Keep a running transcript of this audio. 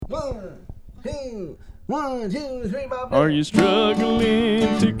1, 2, 3, 4. Are you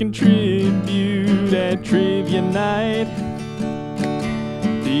struggling to contribute at trivia night?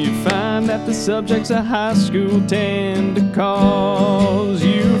 Do you find that the subjects of high school tend to cause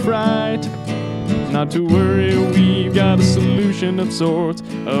you fright? Not to worry, we've got a solution of sorts,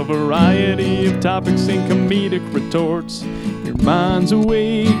 a variety of topics and comedic retorts. Your mind's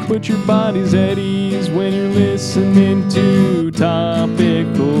awake, but your body's at ease when you're listening to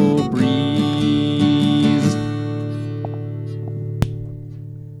Topical Breeze.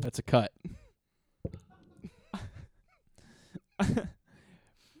 That's a cut.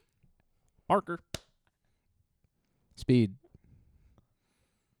 Marker. Speed.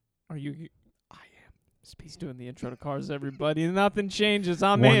 Are you... I am. He's doing the intro to Cars, everybody. Nothing changes.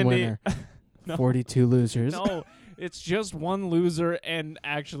 I'm One Andy. winner. No. 42 losers. No, it's just one loser, and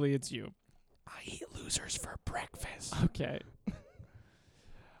actually it's you. I eat losers for breakfast. Okay.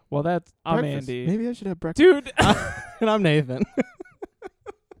 Well, I'm Breakfast. Andy. Maybe I should have breakfast. Dude. And I'm Nathan.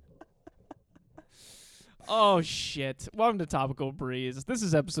 Oh, shit. Welcome to Topical Breeze. This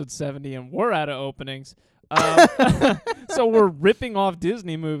is episode 70, and we're out of openings. So we're ripping off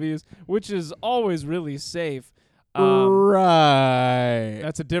Disney movies, which is always really safe. Right.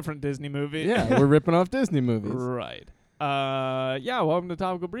 That's a different Disney movie. Yeah, we're ripping off Disney movies. Right. Yeah, welcome to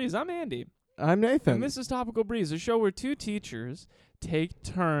Topical Breeze. I'm Andy. I'm Nathan. And this is Topical Breeze, a show where two teachers take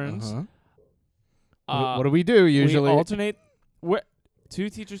turns. What do we do usually? We alternate. Two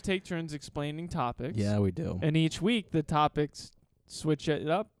teachers take turns explaining topics. Yeah, we do. And each week the topics switch it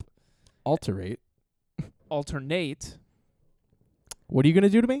up. Alternate. What are you going to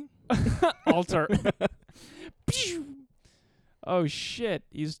do to me? Alter. Oh, shit.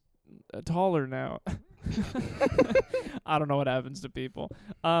 He's taller now. I don't know what happens to people.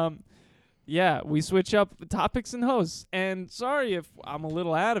 Yeah, we switch up topics and hosts. And sorry if I'm a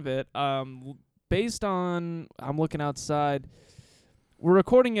little out of it. Based on, I'm looking outside. We're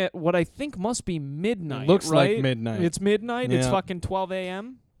recording at what I think must be midnight. Looks right? like midnight. It's midnight. Yeah. It's fucking 12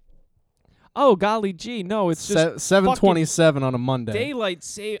 a.m. Oh, golly gee. No, it's just 7:27 on a Monday. daylight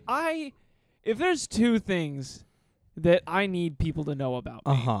save. If there's two things that I need people to know about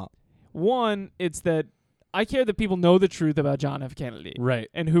me. One, it's that I care that people know the truth about John F. Kennedy. Right.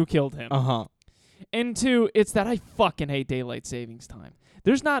 And who killed him. And two, it's that I fucking hate daylight savings time.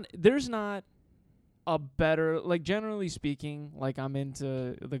 There's not a better, like, generally speaking, like, I'm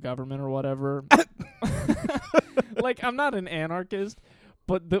into the government or whatever. Like, I'm not an anarchist,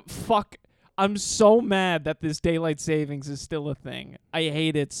 but I'm so mad that this daylight savings is still a thing. I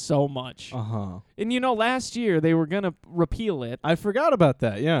hate it so much. And last year they were going to repeal it. I forgot about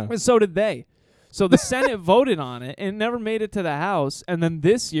that, yeah. And so did they. So the Senate voted on it, and it never made it to the House. And then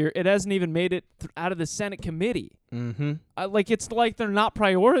this year, it hasn't even made it out of the Senate committee. It's like they're not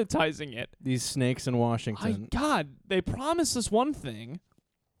prioritizing it. These snakes in Washington. God, they promised us one thing.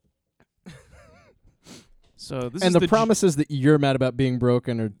 So this and is the promises that you're mad about being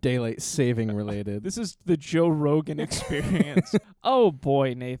broken are daylight saving related. This is the Joe Rogan experience. Oh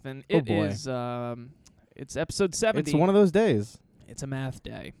boy, Nathan. It's episode 70. It's one of those days. It's a math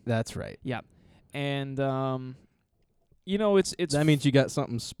day. That's right. Yeah. And it's that means you got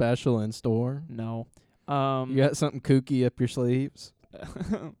something special in store? No. You got something kooky up your sleeves?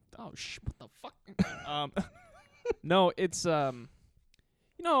 Oh what the fuck? No, it's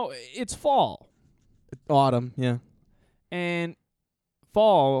it's fall. Autumn, yeah. And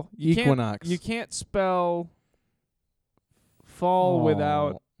fall, Equinox. You can't spell fall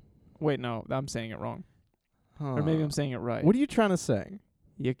without. Wait, no, I'm saying it wrong. Or maybe I'm saying it right. What are you trying to say?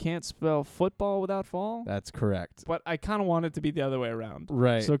 You can't spell football without fall? That's correct. But I kind of want it to be the other way around.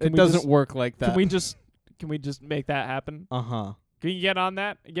 Right. So it doesn't work like that. Can we just make that happen? Uh-huh. Can you get on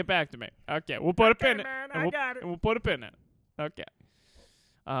that? Get back to me. Okay, we'll put a pin in it. I got it. And we'll put a pin in it. Okay.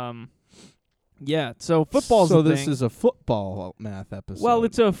 Yeah, so football's So the this thing. is a football math episode. Well,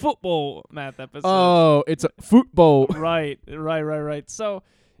 it's a football math episode. Oh, it's a football. Right. So,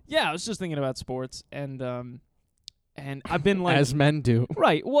 yeah, I was just thinking about sports, and I've been like, as men do.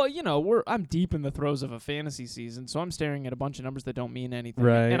 Right. Well, I'm deep in the throes of a fantasy season, so I'm staring at a bunch of numbers that don't mean anything.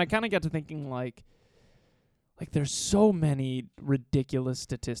 Right. And I kind of got to thinking like there's so many ridiculous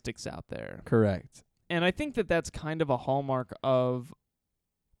statistics out there. Correct. And I think that that's kind of a hallmark of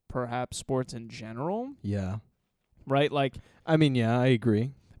perhaps sports in general. Yeah. Right? Like, I mean, yeah, I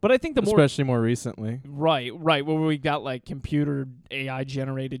agree. But I think especially more recently. Right, where we got like computer AI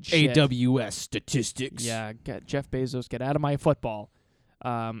generated shit. AWS statistics. Yeah, Jeff Bezos, get out of my football.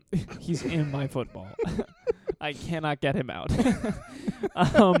 He's in my football. I cannot get him out.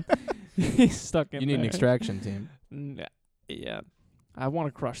 He's stuck in You need there. an extraction team. Yeah. I want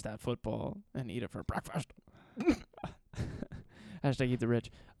to crush that football and eat it for breakfast. Hashtag eat the rich.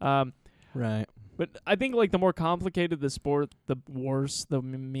 Right. But I think like the more complicated the sport, the worse the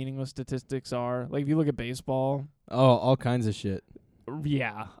meaningless statistics are. Like if you look at baseball. Oh, all kinds of shit.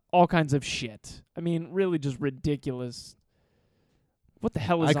 Yeah, all kinds of shit. I mean, really just ridiculous. What the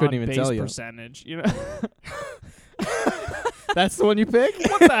hell is I couldn't on even base tell you. percentage? You know. That's the one you pick?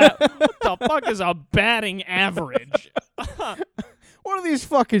 What the fuck is a batting average? What are these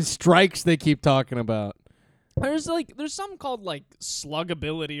fucking strikes they keep talking about? There's something called like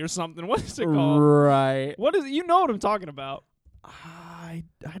sluggability or something. What is it called? Right. What is it? You know what I'm talking about? I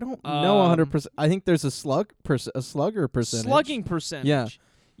don't know 100%. I think there's a slugger percentage. Slugging percentage. Yeah.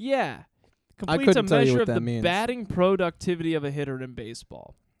 Yeah. I Completes a couldn't tell you measure what of that the means. batting productivity of a hitter in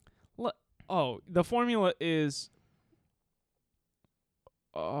baseball. The formula is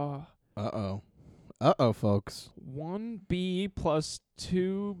Uh-oh, folks. 1B plus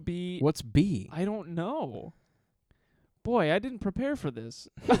 2B. What's B? I don't know. Boy, I didn't prepare for this.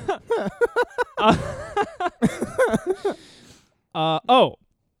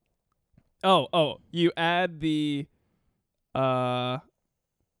 You add the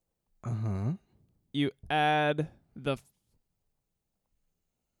you add the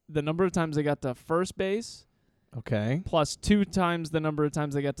number of times they got to first base Okay. plus 2 times the number of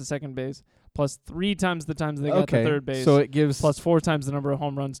times they got to second base plus 3 times the times they got to third base. So it gives plus 4 times the number of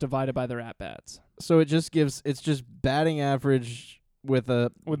home runs divided by their at-bats. So it just gives it's just batting average with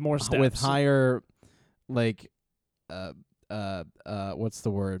more steps. with higher like what's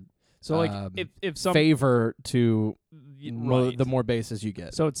the word? So like if some favor to right. the more bases you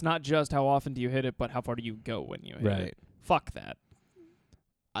get. So it's not just how often do you hit it, but how far do you go when you hit it. Fuck that.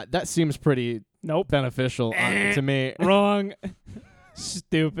 That seems pretty beneficial to me. Wrong.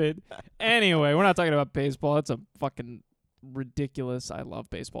 Stupid. Anyway, we're not talking about baseball. It's a fucking ridiculous. I love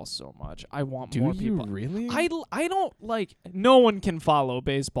baseball so much. I want more people. Do you really? I don't like. No one can follow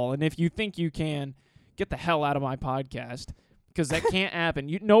baseball, and if you think you can, get the hell out of my podcast because that can't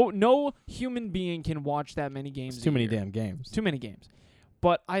happen. No human being can watch that many games. It's too many damn games. Too many games.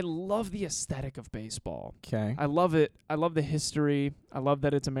 But I love the aesthetic of baseball. Okay. I love it. I love the history. I love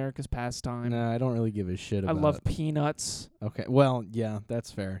that it's America's pastime. No, I don't really give a shit about it. I love peanuts. Okay. Well, yeah,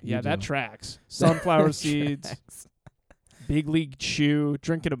 that's fair. Yeah, that tracks. Sunflower seeds. Big League Chew.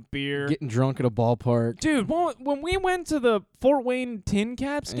 Drinking a beer. Getting drunk at a ballpark. Dude, when we went to the Fort Wayne Tin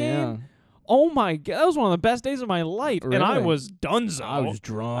Caps game, oh my God, that was one of the best days of my life. Really? And I was dunzo. I was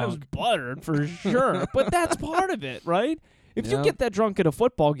drunk. I was buttered for sure. But that's part of it, right? If you get that drunk at a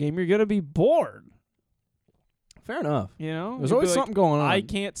football game, you're going to be bored. Fair enough. You know? There's always something going on. I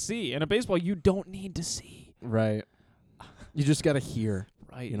can't see. And a baseball, you don't need to see. Right. You just got to hear.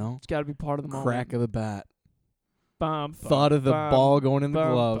 Right. You know? It's got to be part of the moment. Crack of the bat. Thought of the ball going in the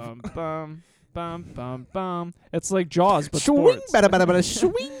glove. It's like Jaws, but swing, sports.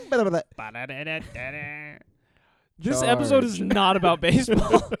 swing, This episode is not about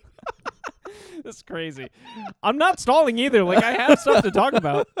baseball. That's crazy. I'm not stalling either. Like, I have stuff to talk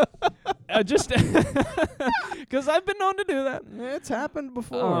about. Just because I've been known to do that. It's happened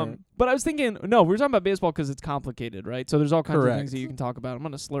before. But I was thinking, no, we're talking about baseball because it's complicated, right? So there's all kinds of things that you can talk about. I'm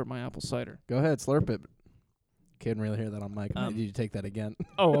going to slurp my apple cider. Go ahead, slurp it. Couldn't really hear that on mic. I need you to take that again.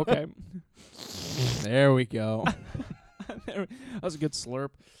 Oh, okay. There we go. That was a good slurp.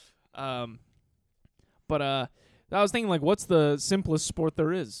 But I was thinking, like, what's the simplest sport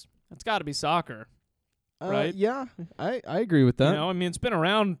there is? It's got to be soccer, right? Yeah, I agree with that. You know, I mean, it's been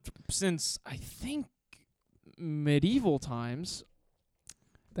around since, I think, medieval times.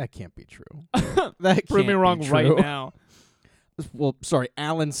 That can't be true. That Prove me wrong right now. Well, sorry,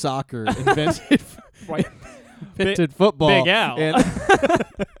 Alan Soccer invented invented football. Big Al.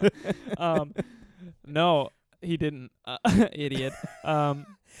 No, he didn't. Idiot. And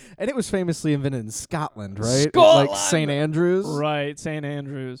it was famously invented in Scotland, right? Scotland! Like St. Andrews. Right, St.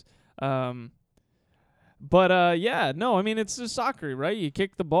 Andrews. Yeah, no, I mean, it's just soccer, right? You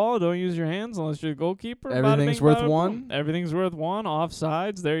kick the ball, don't use your hands unless you're a goalkeeper. Everything's bada bing, worth bada one? Boom. Everything's worth one.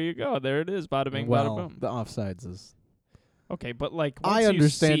 Offsides, there you go. There it is. Bada bing, bada boom. The offsides is... Okay, but like once I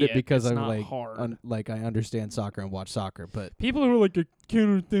understand you see it because it's I'm not like hard. I understand soccer and watch soccer, but people who are like, I can't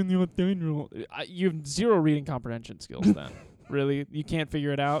understand the offside rule. You have zero reading comprehension skills then. Really? You can't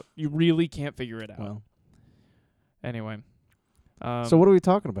figure it out? You really can't figure it out. Well. Anyway. So what are we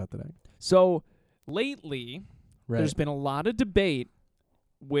talking about today? So lately, there's been a lot of debate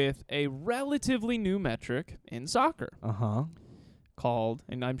with a relatively new metric in soccer. Called,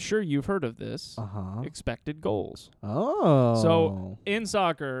 and I'm sure you've heard of this, expected goals. Oh. So in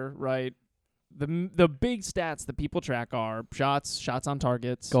soccer, right, the big stats that people track are shots on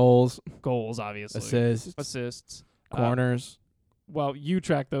targets, Goals, obviously, assists, Uh, corners. Well, you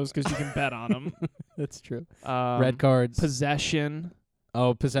track those because you can bet on them. That's true. Red cards. Possession.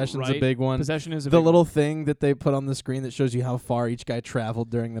 Oh, possession's a Right? big one. Possession is a The big little thing that they put on the screen that shows you how far each guy traveled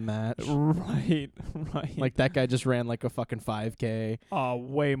during the match. Right. Like that guy just ran like a fucking 5K.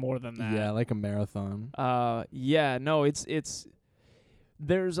 Way more than that. Yeah, like a marathon. It's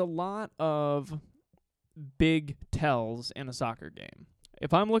there's a lot of big tells in a soccer game.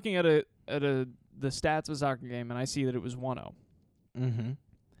 If I'm looking at the stats of a soccer game and I see that it was 1-0,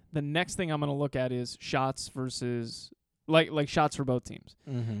 the next thing I'm going to look at is shots versus like shots for both teams.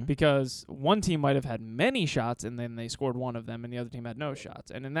 Because one team might have had many shots and then they scored one of them and the other team had no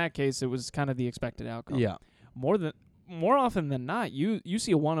shots. And in that case, it was kind of the expected outcome. Yeah. More often than not, you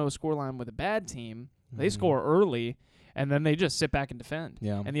see a 1-0 scoreline with a bad team, they score early, and then they just sit back and defend.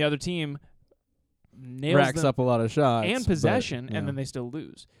 Yeah. And the other team racks them up a lot of shots. and possession, but, yeah. and then they still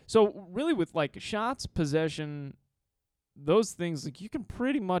lose. So really with like shots, possession, those things, like you can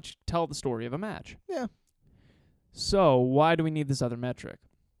pretty much tell the story of a match. Yeah. So why do we need this other metric?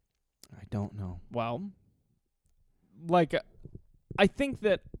 I don't know. Well, like I think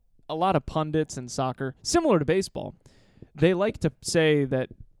that a lot of pundits in soccer, similar to baseball, they like to say that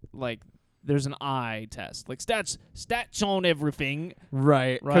like there's an eye test, like stats on everything.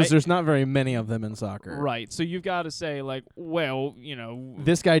 Right, because there's not very many of them in soccer. Right, so you've got to say like, well,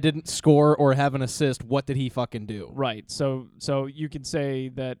 this guy didn't score or have an assist. What did he fucking do? Right, so you can say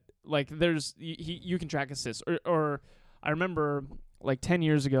that like there's you can track assists, or I remember like 10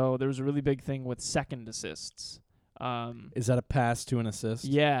 years ago there was a really big thing with second assists. Is that a pass to an assist?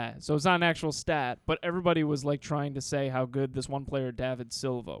 Yeah, so it's not an actual stat, but everybody was like trying to say how good this one player, David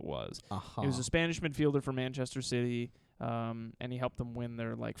Silva, was. He was a Spanish midfielder for Manchester City, and he helped them win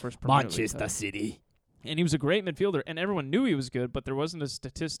their like first Premier League title. City. And he was a great midfielder, and everyone knew he was good, but there wasn't a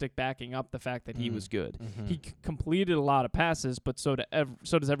statistic backing up the fact that he was good. He completed a lot of passes, but so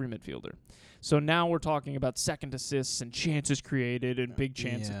does every midfielder. So now we're talking about second assists and chances created and big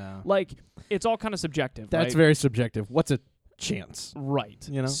chances. Yeah. Like, it's all kind of subjective, That's right? very subjective. What's a chance? Right.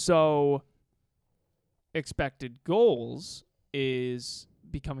 You know? So expected goals is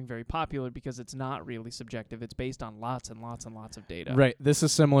becoming very popular because it's not really subjective. It's based on lots and lots and lots of data. Right. This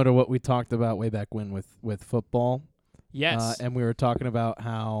is similar to what we talked about way back when with football. Yes. And we were talking about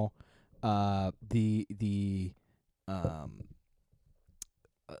how the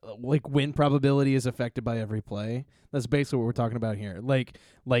like win probability is affected by every play. That's basically what we're talking about here. Like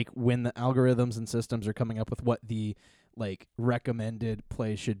when the algorithms and systems are coming up with what the like recommended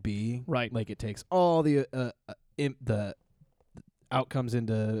play should be. Right. Like it takes all the outcomes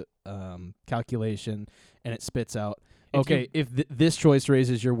into calculation and it spits out. Okay, if this choice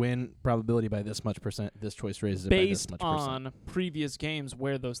raises your win probability by this much percent, this choice raises it by this much percent. Based on previous games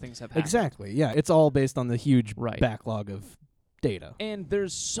where those things have happened. Exactly, yeah. It's all based on the huge backlog of data. And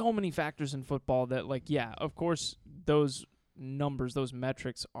there's so many factors in football that, like, yeah, of course, those numbers, those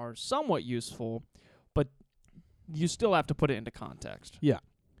metrics are somewhat useful, but you still have to put it into context. Yeah.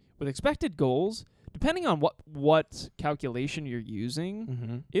 With expected goals, depending on what calculation you're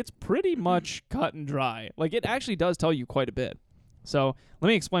using, it's pretty much cut and dry. Like, it actually does tell you quite a bit. So let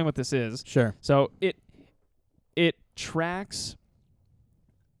me explain what this is. Sure. So it tracks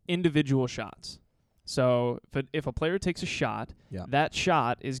individual shots. So if a player takes a shot, that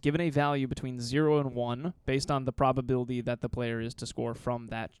shot is given a value between 0 and 1 based on the probability that the player is to score from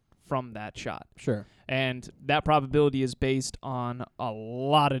that shot. Sure. And that probability is based on a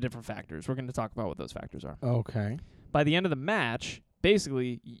lot of different factors. We're going to talk about what those factors are. Okay. By the end of the match,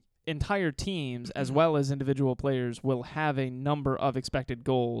 basically, entire teams as well as individual players will have a number of expected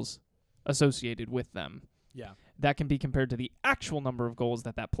goals associated with them. Yeah. That can be compared to the actual number of goals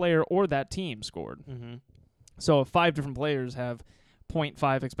that player or that team scored. So if 5 different players have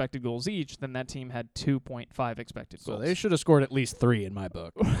 0.5 expected goals each, then that team had 2.5 expected goals. So they should have scored at least 3 in my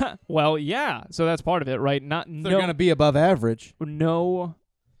book. Well, yeah. So that's part of it, right? They're going to be above average. No.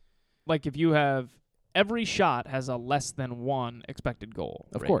 Like if you have every shot has a less than 1 expected goal.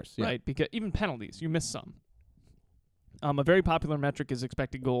 Of course, yeah. Right? Because even penalties, you miss some. A very popular metric is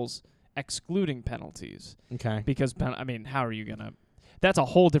expected goals excluding penalties. Okay. Because, how are you going to... That's a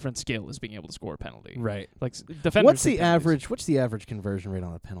whole different skill, is being able to score a penalty. Right. Like defenders. What's the average conversion rate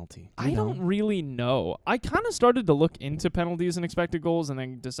on a penalty? I don't really know. I kind of started to look into penalties and expected goals and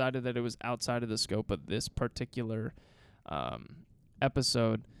then decided that it was outside of the scope of this particular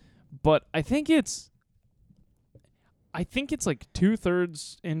episode. But I think it's like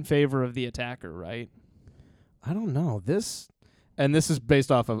 2/3 in favor of the attacker, right? I don't know. This and this is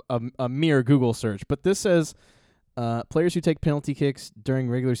based off of a mere Google search, but this says players who take penalty kicks during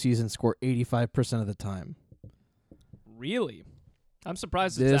regular season score 85% of the time. Really? I'm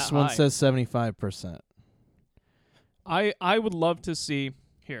surprised it's This that one high. says 75%. I would love to see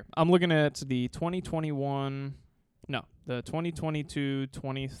here. I'm looking at the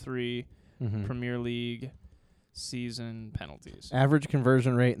 2022-23 Premier League season penalties. Average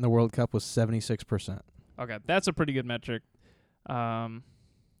conversion rate in the World Cup was 76%. Okay, that's a pretty good metric. Yeah,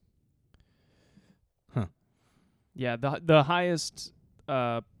 the highest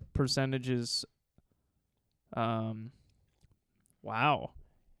percentages. Wow.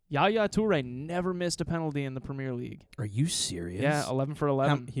 Yaya Toure never missed a penalty in the Premier League. Are you serious? Yeah, 11 for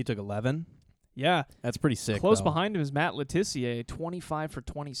 11. He took 11? Yeah. That's pretty sick. Close though. behind him is Matt Letizia, 25 for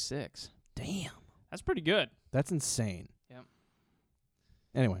 26. Damn. That's pretty good. That's insane. Yep.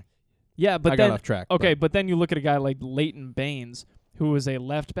 Anyway. Yeah, but I then got off track. okay, but then you look at a guy like Leighton Baines, who was a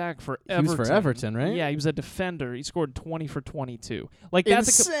left back for Everton. He was for Everton, right? Yeah, he was a defender. He scored 20 for 22. Like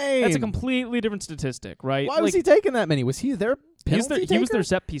Insane. that's a completely different statistic, right? Why was he taking that many? Was he their penalty he was taker? their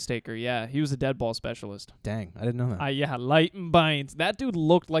set piece taker. Yeah, he was a dead ball specialist. Dang, I didn't know that. Yeah, Leighton Baines. That dude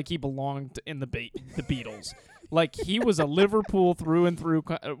looked like he belonged in the Beatles. Like he was a Liverpool through and through.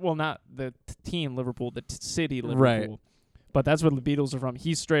 Well, not the team Liverpool, the city Liverpool. Right. But that's where the Beatles are from.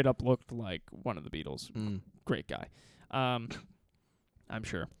 He straight up looked like one of the Beatles. Great guy. I'm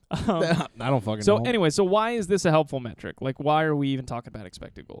sure. I don't fucking know. So anyway, so why is this a helpful metric? Like, why are we even talking about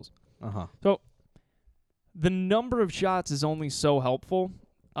expected goals? So the number of shots is only so helpful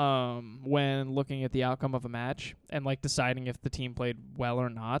when looking at the outcome of a match and like deciding if the team played well or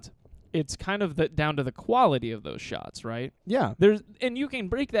not. It's kind of down to the quality of those shots, right? Yeah. And you can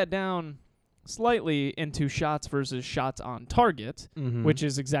break that down slightly into shots versus shots on target, which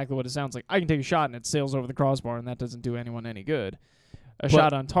is exactly what it sounds like. I can take a shot and it sails over the crossbar, and that doesn't do anyone any good. A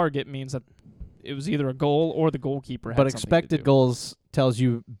shot on target means that it was either a goal or the goalkeeper had But something expected to do. goals tells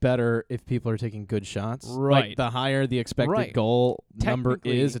you better if people are taking good shots. Right. Like the higher the expected goal number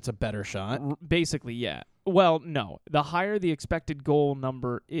is, it's a better shot. Basically, yeah. Well, no. The higher the expected goal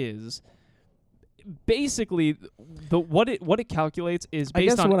number is, basically what it calculates is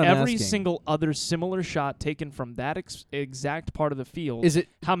based on every single other similar shot taken from that exact part of the field. Is it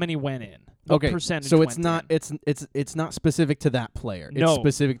how many went in? Okay, percentage so it's went not in. it's not specific to that player. No. It's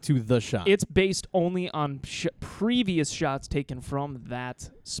specific to the shot. It's based only on previous shots taken from that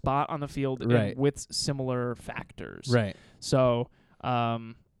spot on the field and with similar factors. Right. So,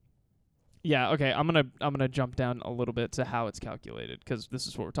 yeah, okay, I'm gonna jump down a little bit to how it's calculated because this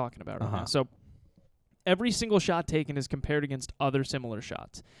is what we're talking about right now. So every single shot taken is compared against other similar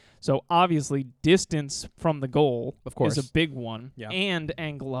shots. So obviously, distance from the goal is a big one, and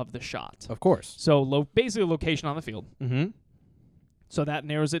angle of the shot. Of course. So basically, location on the field. So that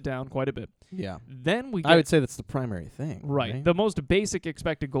narrows it down quite a bit. Yeah. Then we get... I would say that's the primary thing. Right. The most basic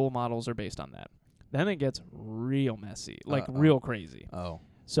expected goal models are based on that. Then it gets real messy, like real crazy. Oh.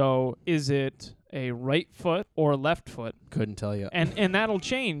 So is it a right foot or left foot? Couldn't tell you. And that'll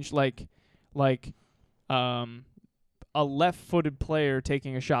change, like a left-footed player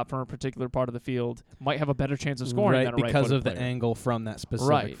taking a shot from a particular part of the field might have a better chance of scoring than a right-footed because of player. the angle from that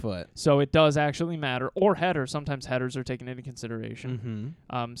specific foot. So it does actually matter. Or header. Sometimes headers are taken into consideration.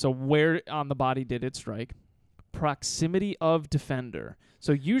 So where on the body did it strike? Proximity of defender.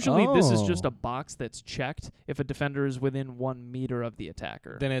 So usually this is just a box that's checked if a defender is within 1 meter of the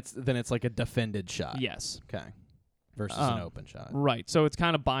attacker. Then it's like a defended shot. Yes. Okay. Versus an open shot. Right. So it's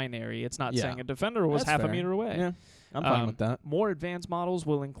kind of binary. It's not saying a defender was half a meter away. Yeah. I'm fine with that. More advanced models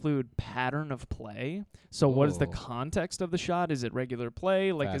will include pattern of play. So what is the context of the shot? Is it regular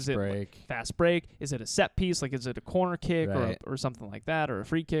play? Like fast is it break. Fast break? Is it a set piece? Like is it a corner kick Right. or something like that, or a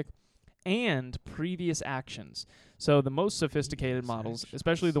free kick? And previous actions. So the most sophisticated models,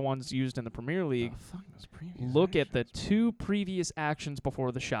 especially the ones used in the Premier League, look at the 2 previous actions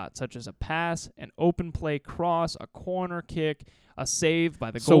before the shot, such as a pass, an open play cross, a corner kick, a save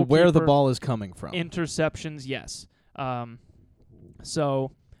by the goalkeeper. So where the ball is coming from. Interceptions, yes.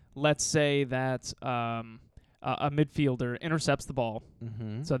 So let's say that a midfielder intercepts the ball.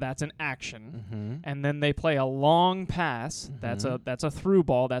 So that's an action. And then they play a long pass. That's a through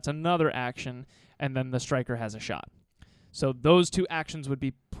ball. That's another action. And then the striker has a shot. So those 2 actions would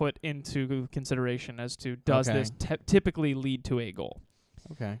be put into consideration as to does this typically lead to a goal.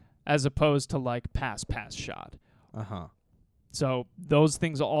 Okay. As opposed to like pass shot. So those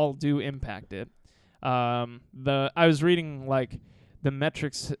things all do impact it. I was reading like the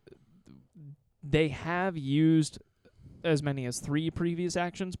metrics. They have used as many as 3 previous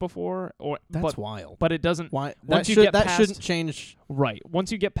actions before, That's wild. But it doesn't. Why? Once That shouldn't change. Right.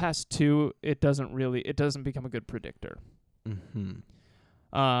 Once you get past 2, it doesn't become a good predictor.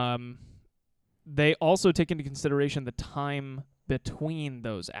 Mm-hmm. They also take into consideration the time between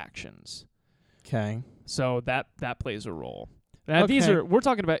those actions. Okay. So that plays a role. Now we're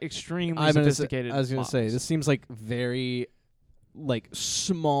talking about extremely sophisticated. I was going to say, this seems like very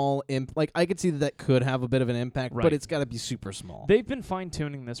small I could see that could have a bit of an impact, but it's got to be super small. They've been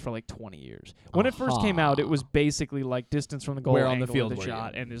fine-tuning this for 20 years. When it first came out, it was basically distance from the goal, where angle on the field of the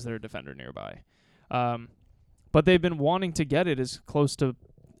shot, you? and is there a defender nearby. But they've been wanting to get it as close to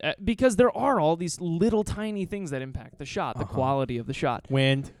because there are all these little tiny things that impact the shot, the quality of the shot.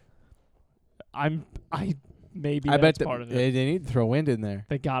 Wind. I bet that's part of it. They need to throw wind in there.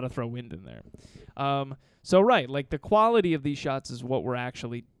 They got to throw wind in there. The quality of these shots is what we're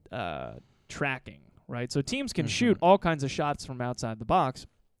actually tracking, right? So teams can shoot all kinds of shots from outside the box.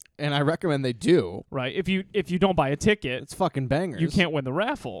 And I recommend they do. Right. If you don't buy a ticket, it's fucking bangers. You can't win the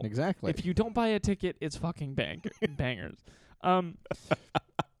raffle. Exactly. If you don't buy a ticket, it's fucking bangers.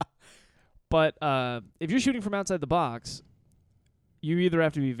 But if you're shooting from outside the box, you either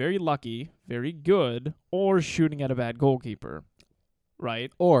have to be very lucky, very good, or shooting at a bad goalkeeper,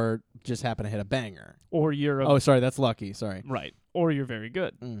 right? Or just happen to hit a banger. Or you're oh, sorry, that's lucky. Sorry. Right. Or you're very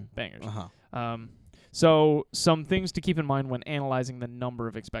good. Bangers. So some things to keep in mind when analyzing the number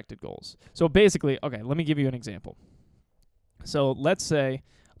of expected goals. So basically, okay, let me give you an example. So let's say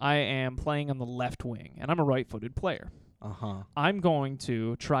I am playing on the left wing, and I'm a right-footed player. I'm going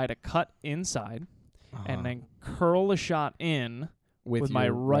to try to cut inside and then curl a shot in with my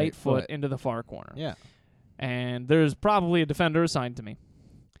right foot into the far corner. Yeah. And there's probably a defender assigned to me.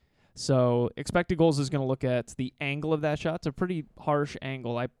 So expected goals is going to look at the angle of that shot. It's a pretty harsh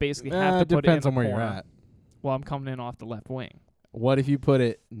angle. I basically have to put it in the corner. Depends on where you're at. Well, I'm coming in off the left wing. What if you put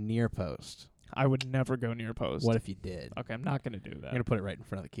it near post? I would never go near post. What if you did? Okay, I'm not going to do that. You're going to put it right in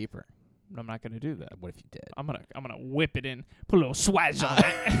front of the keeper. I'm not going to do that. What if you did? I'm gonna whip it in, put a little swaz on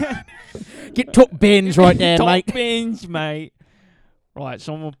it. Get top binge right there, mate. Top binge, mate. Right,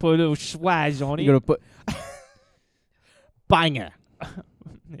 so I'm gonna put a little swaz on it. You're gonna put banger.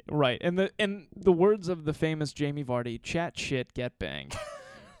 Right, and the words of the famous Jamie Vardy: "Chat shit, get banged."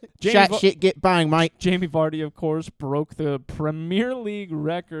 Chat shit, get banged, mate. Jamie Vardy, of course, broke the Premier League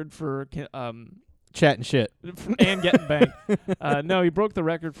record for chatting shit and getting banged. No, he broke the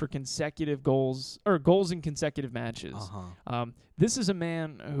record for consecutive goals in consecutive matches. This is a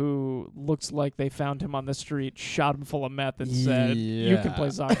man who looks like they found him on the street, shot him full of meth, and said, "You can play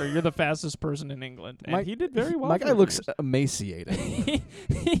soccer. You're the fastest person in England." And he did very well. My guy looks emaciated.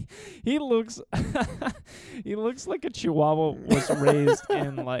 He looks he looks like a Chihuahua was raised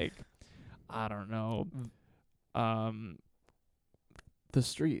in I don't know. The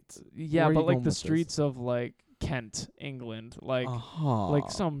streets. Yeah, but the streets of Kent, England, like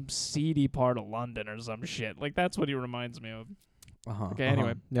some seedy part of London or some shit. That's what he reminds me of. Okay,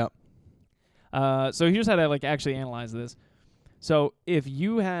 anyway. Yep. So here's how to actually analyze this. So if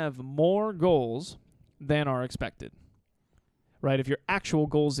you have more goals than are expected, right? If your actual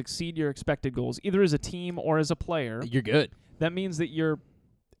goals exceed your expected goals, either as a team or as a player, you're good. That means that you're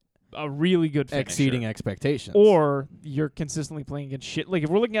a really good finisher. Exceeding expectations. Or you're consistently playing against shit. If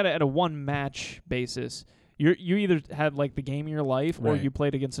we're looking at it at a one-match basis, you either had the game of your life or you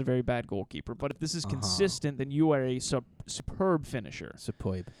played against a very bad goalkeeper. But if this is consistent, then you are a superb finisher.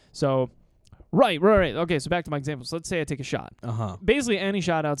 Superb. So, right. Okay, so back to my example. So let's say I take a shot. Basically, any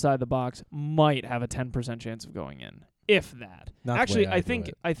shot outside the box might have a 10% chance of going in, if that. Actually, I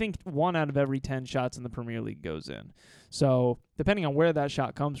think 1 out of every 10 shots in the Premier League goes in. So depending on where that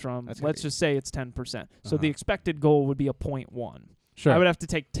shot comes from, let's just say it's 10%. So the expected goal would be a 0.1. Sure. I would have to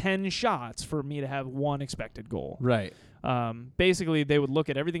take 10 shots for me to have 1 expected goal. Right. Basically, they would look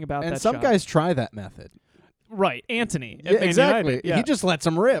at everything about that shot. And some guys try that method. Right. Anthony. Yeah, exactly. Yeah. He just lets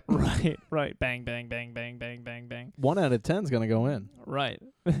them rip. Right. Bang, bang, bang, bang, bang, bang, bang. 1 out of 10 is going to go in. Right.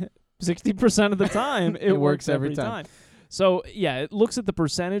 60% of the time, it works every time. So, yeah, it looks at the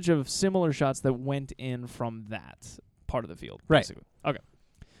percentage of similar shots that went in from that part of the field. Right. Basically. Okay.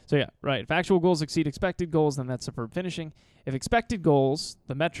 So, yeah, right. If actual goals exceed expected goals, then that's superb finishing. If expected goals,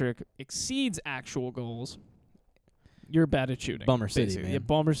 the metric, exceeds actual goals, you're bad at shooting. Bummer City, basically. man. Yeah,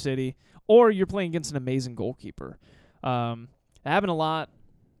 Bummer City. Or you're playing against an amazing goalkeeper. It happened a lot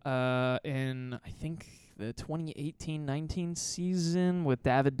in, I think, the 2018-19 season with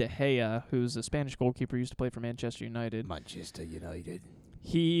David De Gea, who's a Spanish goalkeeper, used to play for Manchester United. Manchester United.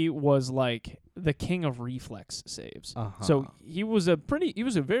 he was like the king of reflex saves. So he was a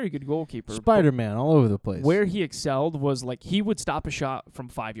very good goalkeeper. Spider-Man all over the place. Where he excelled was like he would stop a shot from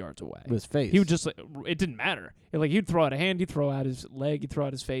 5 yards away. With his face. He would just it didn't matter. He'd throw out a hand, he'd throw out his leg, he'd throw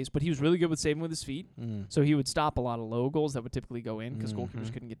out his face, but he was really good with saving with his feet. So he would stop a lot of low goals that would typically go in because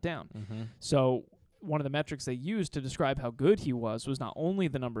goalkeepers couldn't get down. So one of the metrics they used to describe how good he was not only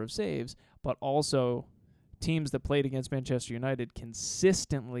the number of saves, but also teams that played against Manchester United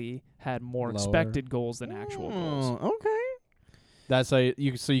consistently had more expected goals than actual goals. Okay. That's how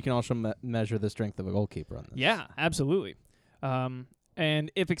you can also measure the strength of a goalkeeper on this. Yeah, absolutely.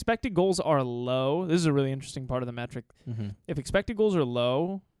 And if expected goals are low, this is a really interesting part of the metric. If expected goals are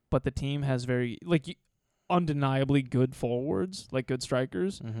low, but the team has very undeniably good forwards, like good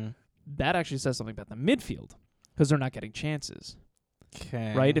strikers, that actually says something about the midfield because they're not getting chances.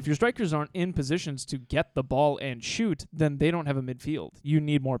 Okay. Right? If your strikers aren't in positions to get the ball and shoot, then they don't have a midfield. You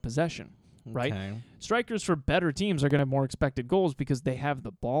need more possession, right? Okay. Strikers for better teams are going to have more expected goals because they have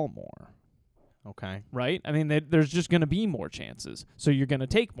the ball more. Okay. Right? I mean, there's just going to be more chances. So you're going to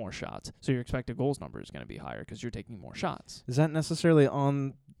take more shots. So your expected goals number is going to be higher because you're taking more shots. Is that necessarily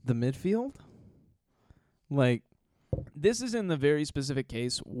on the midfield? This is in the very specific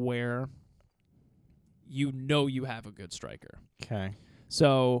case where you have a good striker. Okay.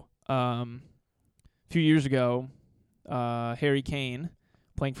 So, a few years ago, Harry Kane,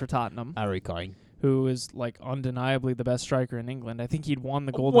 playing for Tottenham, Harry Kane, who is undeniably the best striker in England. I think he'd won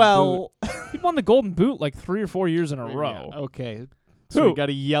the Golden Boot. He'd won the Golden Boot 3 or 4 years in a row. Yeah, okay. So he got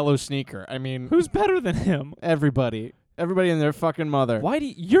a yellow sneaker. I mean, who's better than him? Everybody and their fucking mother.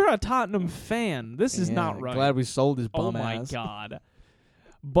 You're a Tottenham fan. This is not right. Glad we sold his bum ass. Oh my ass. God.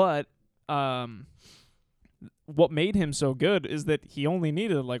 But what made him so good is that he only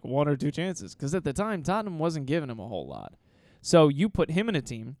needed 1 or 2 chances because at the time Tottenham wasn't giving him a whole lot. So you put him in a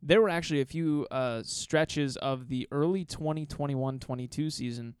team. There were actually a few stretches of the early 2021-22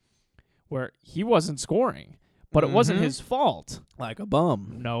 season where he wasn't scoring, but it wasn't his fault. Like a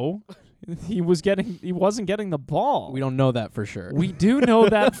bum. No. He wasn't getting the ball. We don't know that for sure. We do know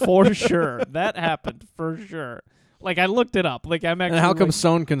that for sure. That happened for sure. I looked it up. I'm actually. And how come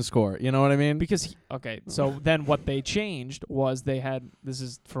Son can score? You know what I mean? Because so then what they changed was they had, this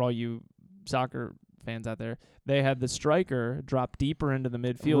is for all you soccer fans out there, they had the striker drop deeper into the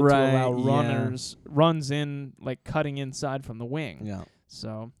midfield to allow runs in, cutting inside from the wing. Yeah.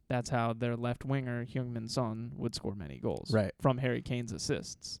 So that's how their left winger, Heung-min Son, would score many goals. Right. From Harry Kane's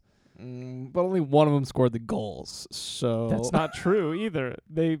assists. But only one of them scored the goals. So that's not true either.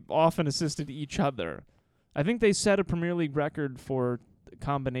 They often assisted each other. I think they set a Premier League record for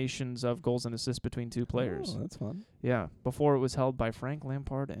combinations of goals and assists between 2 players. Oh, that's fun. Yeah, before it was held by Frank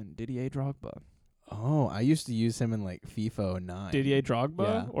Lampard and Didier Drogba. Oh, I used to use him in FIFA 09. Didier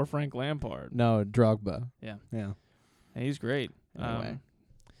Drogba or Frank Lampard? No, Drogba. Yeah. Yeah. And he's great.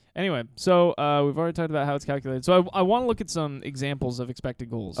 Anyway. So we've already talked about how it's calculated. So I want to look at some examples of expected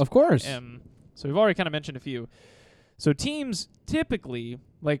goals. Of course. So we've already kind of mentioned a few. So teams typically,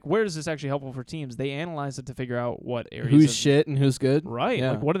 where is this actually helpful for teams? They analyze it to figure out what areas who's shit and who's good. Right.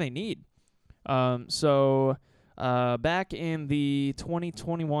 Yeah. What do they need? So back in the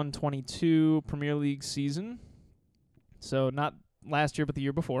 2021-22 Premier League season, so not last year but the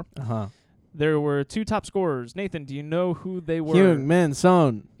year before, there were 2 top scorers. Nathan, do you know who they were? Heung-min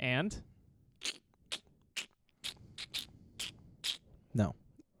Son. And? No.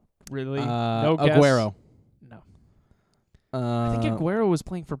 Really? No guess? Aguero. No. I think Aguero was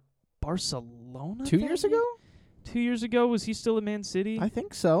playing for Barcelona 2 years ago? 2 years ago? Was he still at Man City? I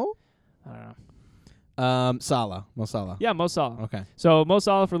think so. I don't know. Salah. Mo Salah. Yeah, Mo Salah. Okay. So Mo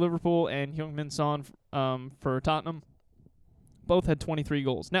Salah for Liverpool and Heung-min Son for Tottenham. Both had 23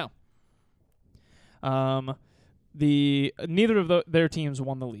 goals. Now, neither of their teams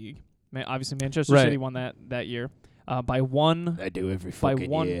won the league. Obviously, Manchester City won that year by 1. I do every fucking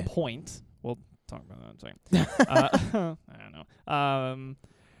by 1 year. point. We'll talk about that in a second. I don't know.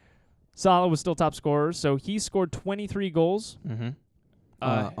 Salah was still top scorer, so he scored 23 goals.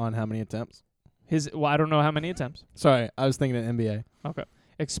 On how many attempts? I don't know how many attempts. Sorry, I was thinking of NBA. Okay.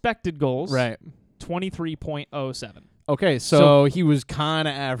 Expected goals. Right. 23.07. Okay, so he was kind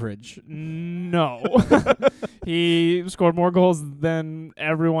of average. No. He scored more goals than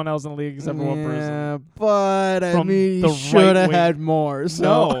everyone else in the league except for one person. But he should have had more. So.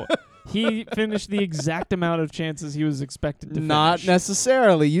 No. He finished the exact amount of chances he was expected to finish. Not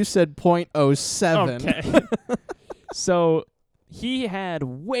necessarily. You said .07. Okay. So he had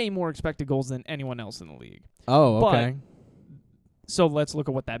way more expected goals than anyone else in the league. Oh, okay. So let's look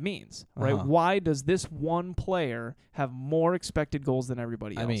at what that means, right? Uh-huh. Why does this one player have more expected goals than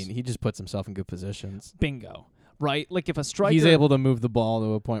everybody else? I mean, he just puts himself in good positions. Bingo, right? Like if a striker, He's able to move the ball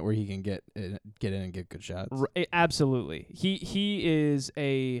to a point where he can get in and get good shots. Absolutely. He is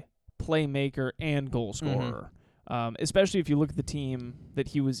a playmaker and goal scorer. Especially if you look at the team that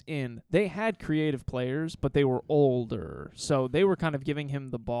he was in, they had creative players, but they were older, so they were kind of giving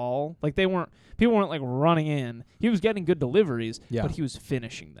him the ball. Like people weren't like running in. He was getting good deliveries, but he was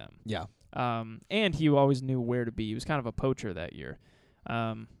finishing them. Yeah. And he always knew where to be. He was kind of a poacher that year.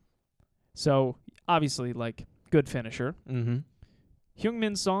 So obviously, like good finisher. Mm-hmm.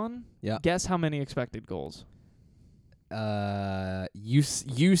 Heung-min Son. Yeah. Guess how many expected goals? You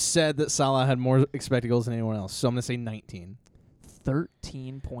said that Salah had more expected goals than anyone else, so I'm gonna say 19.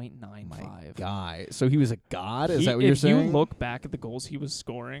 13.95. My guy. So he was a god? Is that what you're saying? If you look back at the goals he was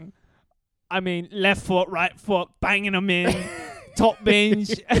scoring, I mean, left foot, right foot, banging them in, top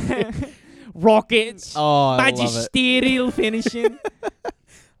bench, rockets, magisterial finishing.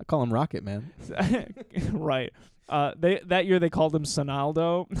 I call him Rocket Man. Right. That year they called him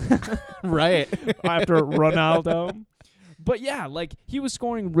Sonaldo. Right. After Ronaldo. But yeah, like he was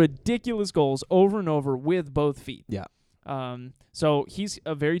scoring ridiculous goals over and over with both feet. Yeah. So he's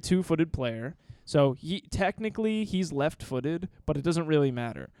a very two-footed player. So technically he's left-footed, but it doesn't really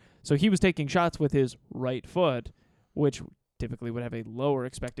matter. So he was taking shots with his right foot, which typically would have a lower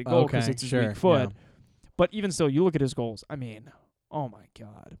expected goal because it's his weak foot. Yeah. But even still, you look at his goals. I mean, oh my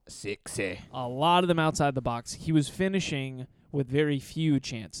God. 60. A lot of them outside the box. He was finishing with very few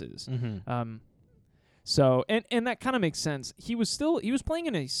chances. Mm-hmm. So and that kind of makes sense. He was playing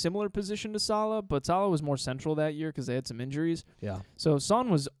in a similar position to Salah, but Salah was more central that year because they had some injuries. Yeah. So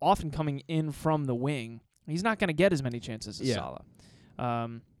Son was often coming in from the wing. He's not going to get as many chances as Salah.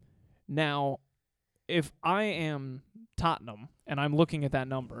 Now, if I am Tottenham and I'm looking at that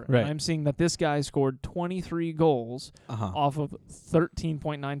number, and I'm seeing that this guy scored 23 goals off of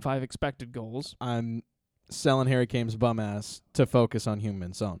 13.95 expected goals. I'm selling Harry Kane's bum ass to focus on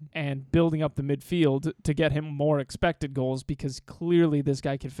Heung-min Son. And building up the midfield to get him more expected goals because clearly this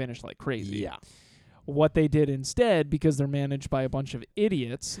guy can finish like crazy. Yeah. What they did instead, because they're managed by a bunch of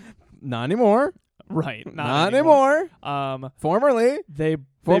idiots. Not anymore. Right. Not anymore. Formerly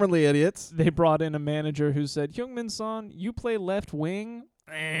idiots. They brought in a manager who said, Heung-min Son, you play left wing.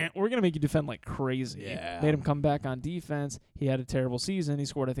 We're going to make you defend like crazy. Yeah. Made him come back on defense. He had a terrible season. He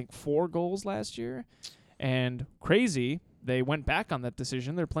scored, I think, 4 goals last year. And crazy, they went back on that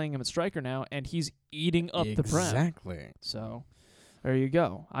decision. They're playing him at striker now, and he's eating up the prem. Exactly. So there you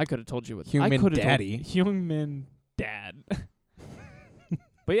go. I could have told you what Heung-min Daddy. Heung-min Dad.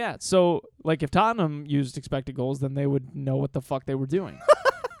 But yeah, so like if Tottenham used expected goals, then they would know what the fuck they were doing.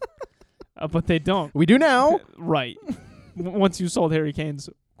 But they don't. We do now. Right. Once you sold Harry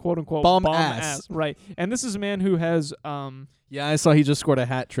Kane's quote-unquote bum ass. Right. And this is a man who has... yeah, I saw he just scored a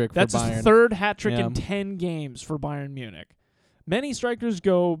hat trick for Bayern. That's his third hat trick in 10 games for Bayern Munich. Many strikers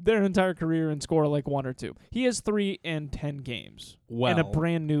go their entire career and score like 1 or 2. He has 3 in 10 games in a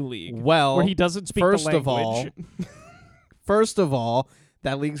brand new league where he doesn't speak the language. First of all,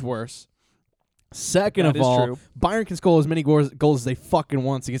 that league's worse. Second of all, Bayern can score as many goals as they fucking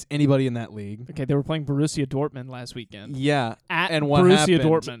want against anybody in that league. Okay, they were playing Borussia Dortmund last weekend. Yeah. And what Borussia happened?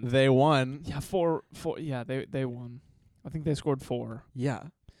 Dortmund. They won. Yeah, 4. Yeah, they won. I think they scored 4. Yeah.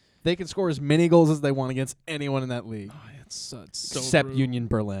 They can score as many goals as they want against anyone in that league. Oh, it's so except rude. Union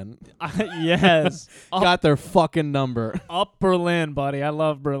Berlin. Yes. Got their fucking number. Up Berlin, buddy. I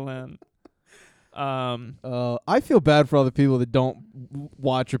love Berlin. I feel bad for all the people that don't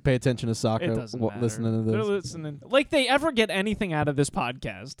watch or pay attention to soccer. It doesn't matter. Listening to this. They're listening. Like they ever get anything out of this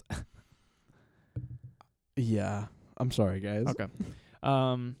podcast. Yeah. I'm sorry, guys. Okay.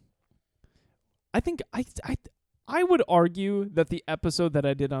 I think I would argue that the episode that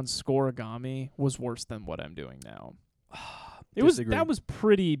I did on Scoregami was worse than what I'm doing now. That was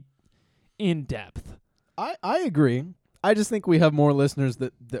pretty in depth. I agree. I just think we have more listeners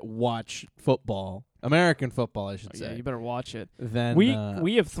that watch football, American football, I should say. Yeah, you better watch it. Then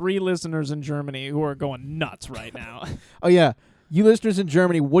we have 3 listeners in Germany who are going nuts right now. Oh yeah, you listeners in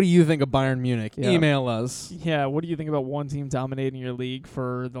Germany, what do you think of Bayern Munich? Yeah. Email us. Yeah, what do you think about one team dominating your league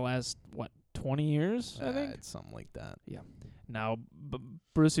for the last 20 years? I think it's something like that. Yeah. Now,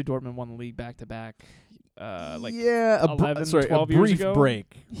 Borussia Dortmund won the league back to back. a 12 years brief ago.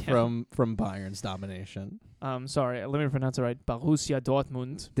 break from Bayern's domination. Sorry, let me pronounce it right. Borussia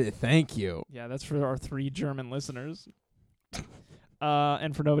Dortmund. Thank you. Yeah, that's for our 3 German listeners.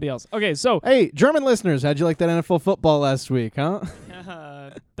 And for nobody else. Okay, so... Hey, German listeners, how'd you like that NFL football last week, huh?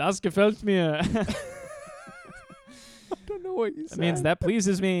 Das gefällt mir. I don't know know what you That said. means that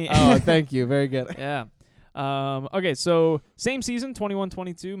pleases me. Oh, thank you. Very good. Yeah. Okay, so same season,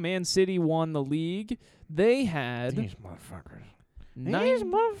 21-22, Man City won the league. They had These motherfuckers.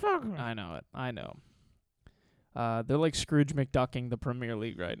 I know it. I know. They're like Scrooge McDucking the Premier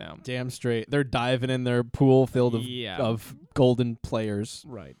League right now. Damn straight. They're diving in their pool filled of golden players.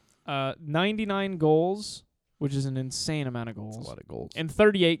 Right. 99 goals, which is an insane amount of goals. That's a lot of goals. In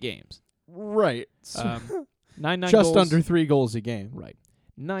 38 games. Right. 99 Just goals. under 3 goals a game. Right.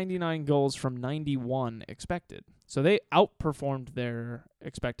 99 goals from 91 expected. So they outperformed their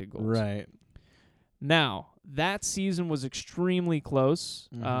expected goals. Right. Now, that season was extremely close.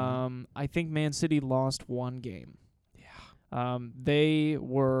 Mm-hmm. I think Man City lost one game. Yeah. They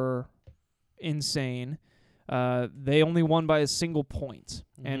were insane. They only won by a single point.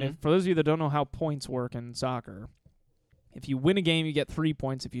 Mm-hmm. And for those of you that don't know how points work in soccer, if you win a game, you get 3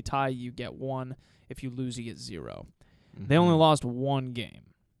 points. If you tie, you get 1. If you lose, you get 0. Mm-hmm. They only lost one game,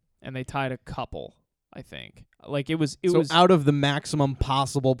 and they tied a couple, I think. Like, it was out of the maximum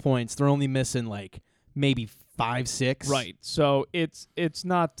possible points, they're only missing, like, maybe 5, 6. Right. So it's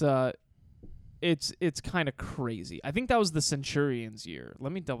not it's kind of crazy. I think that was the Centurions year.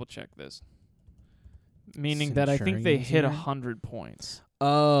 Let me double check this. Meaning that I think they hit 100 points.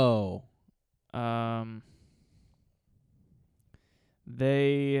 Oh.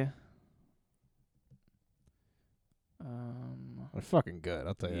 They're fucking good,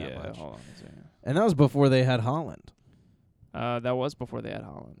 I'll tell you that yeah, much. hold on a second. And that was before they had Holland. That was before they had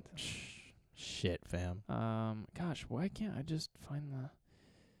Holland. Shit, fam. Gosh, why can't I just find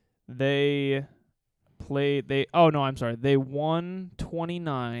They I'm sorry. They won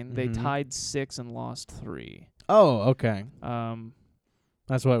 29. They Mhm. tied 6 and lost 3. Oh, okay.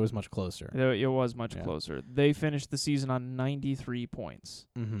 That's why it was much closer. It was much closer. They finished the season on 93 points,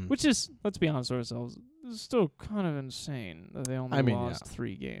 Mm-hmm. which is, let's be honest with ourselves, is still kind of insane that they only lost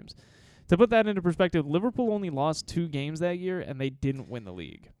 3 games. To put that into perspective, Liverpool only lost 2 games that year, and they didn't win the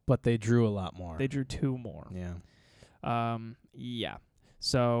league. But they drew a lot more. They drew 2 more. Yeah. Yeah.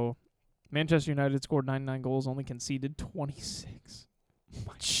 So Manchester United scored 99 goals, only conceded 26.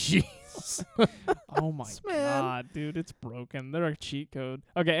 Jeez. Oh my god, dude, it's broken. They're a cheat code.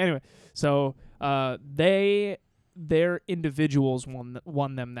 Okay, anyway, so their individuals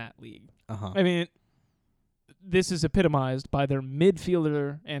won them that league. Uh-huh. I mean, this is epitomized by their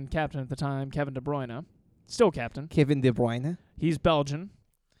midfielder and captain at the time, Kevin De Bruyne, still captain. Kevin De Bruyne. He's Belgian.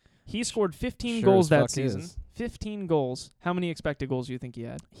 He scored 15 Sure goals as that fuck season. is. 15 goals. How many expected goals do you think he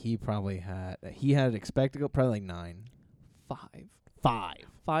had? He probably had expected goal, probably like 9. 5.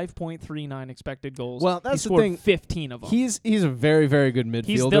 5.39 expected goals. Well, that's he the scored thing. 15 of them. He's a very, very good midfielder.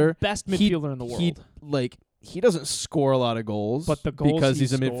 He's the best midfielder in the world. He doesn't score a lot of goals, But the goals because he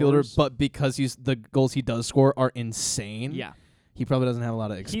he's a midfielder, scores- but because the goals he does score are insane. Yeah. He probably doesn't have a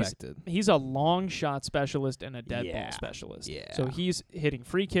lot of expected. He's a long shot specialist and a dead Yeah. ball specialist. Yeah. So he's hitting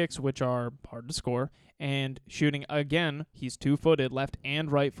free kicks, which are hard to score, and shooting, again, he's 2-footed, left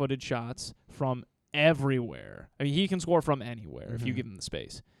and right-footed shots from everywhere. I mean, he can score from anywhere if you Mhm. give him the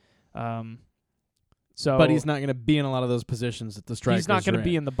space. But he's not going to be in a lot of those positions that the strikers He's not going to are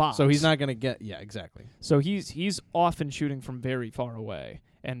be in the box. So he's not going to get... Yeah, exactly. So he's often shooting from very far away,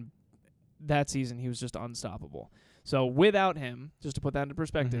 and that season he was just unstoppable. So without him, just to put that into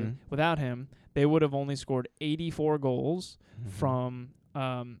perspective, Mhm. without him, they would have only scored 84 goals Mhm.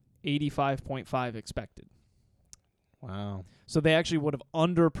 from 85.5 expected. Wow. So they actually would have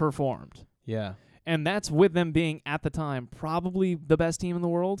underperformed. Yeah. And that's with them being, at the time, probably the best team in the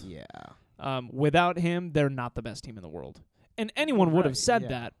world. Yeah. Without him, they're not the best team in the world. And anyone would have Right, said yeah.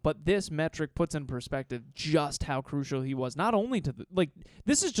 that, but this metric puts in perspective just how crucial he was, not only to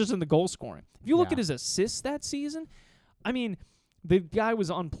this is just in the goal scoring. If you look Yeah. at his assists that season, I mean, the guy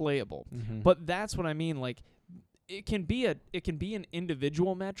was unplayable. Mhm. But that's what I mean, like it can be an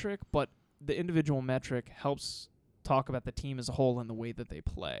individual metric, but the individual metric helps talk about the team as a whole and the way that they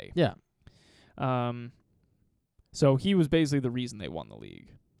play. Yeah. So he was basically the reason they won the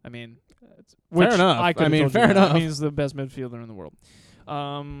league. I mean, Fair enough. I I mean, told fair you that. enough. I mean, he's the best midfielder in the world.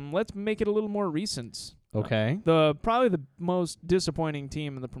 Let's make it a little more recent. Okay. Probably the most disappointing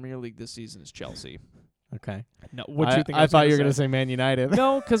team in the Premier League this season is Chelsea. Okay. No, what do you think? I thought you were going to say Man United.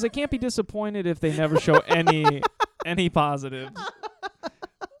 No, because they can't be disappointed if they never show any positives.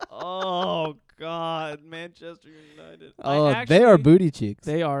 Oh God, Manchester United. They are booty cheeks.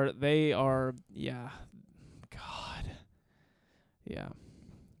 They are. Yeah. God. Yeah.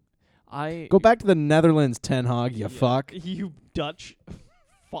 Go back to the Netherlands, Ten Hag, you Yeah, fuck. You Dutch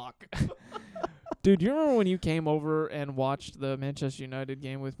fuck. Dude, you remember when you came over and watched the Manchester United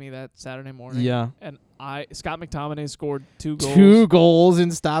game with me that Saturday morning? Yeah. And Scott McTominay scored 2 goals. 2 goals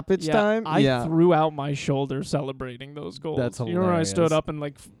in stoppage time? I threw out my shoulder celebrating those goals. That's hilarious. You remember I stood hilarious. up and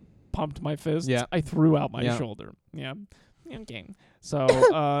like pumped my fist? Yeah. I threw out my Yeah. shoulder. Yeah. Okay. So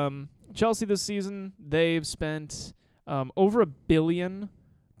Chelsea this season, they've spent over $1 billion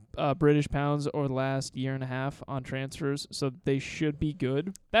British pounds over the last year and a half on transfers, so they should be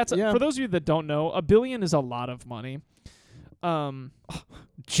good. That's for those of you that don't know, $1 billion is a lot of money.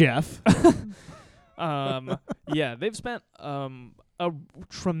 Jeff. Yeah, they've spent a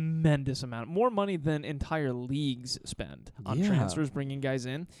tremendous amount, more money than entire leagues spend on transfers, bringing guys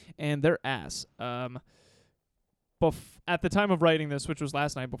in, and they're ass. At the time of writing this, which was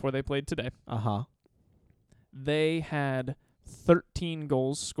last night before they played today, they had 13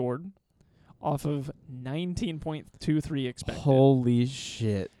 goals scored off of 19.23 expected. Holy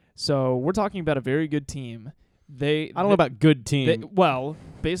shit. So we're talking about a very good team. I don't know about good team. Well,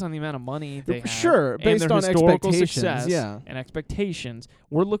 based on the amount of money they have, sure, based and their on historical expectations, success and expectations,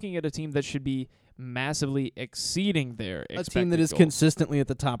 we're looking at a team that should be massively exceeding their a expected team that is goals. consistently at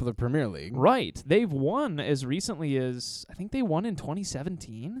the top of the Premier League. Right. They've won as recently as, I think they won in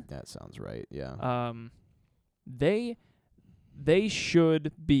 2017. That sounds right, yeah. They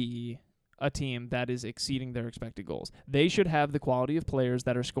should be a team that is exceeding their expected goals. They should have the quality of players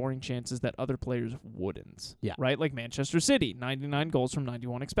that are scoring chances that other players wouldn't. Yeah. Right? Like Manchester City, 99 goals from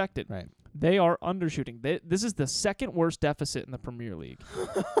 91 expected. Right. They are undershooting. This is the second worst deficit in the Premier League.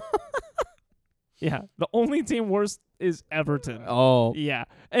 Yeah. The only team worse is Everton. Oh. Yeah.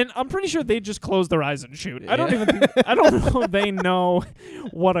 And I'm pretty sure they just close their eyes and shoot. I don't know if they know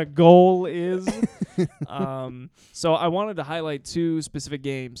what a goal is. So I wanted to highlight 2 specific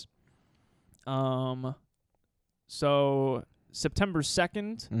games. So September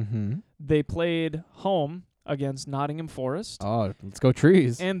 2nd, they played home against Nottingham Forest. Oh, let's go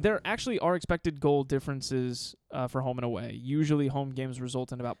Trees. And there actually are expected goal differences for home and away. Usually home games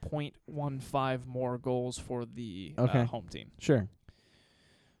result in about 0.15 more goals for the home team. Sure.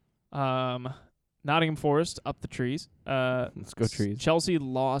 Nottingham Forest up the Trees. Let's go Trees. Chelsea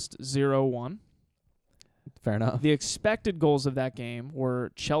lost 0-1. Fair enough. The expected goals of that game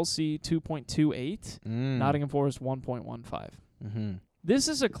were Chelsea 2.28, Nottingham Forest 1.15. This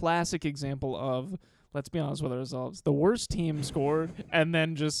is a classic example of, let's be honest with ourselves, the worst team scored and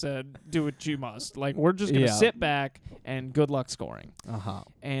then just said, do what you must. Like, we're just going to sit back and good luck scoring.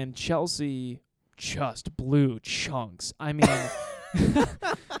 And Chelsea just blew chunks. I mean,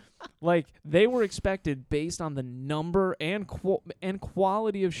 like, they were expected, based on the number and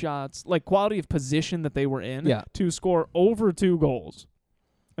quality of shots, like quality of position that they were in, to score over 2 goals.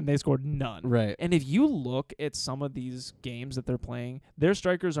 And they scored none. Right. And if you look at some of these games that they're playing, their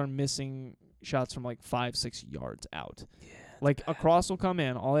strikers are missing shots from like 5-6 yards out. Yeah, like a cross will come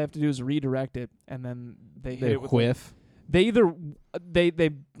in, all they have to do is redirect it, and then they hit it with whiff. They either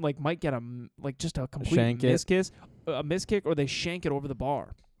they like might get just a complete miskick, or they shank it over the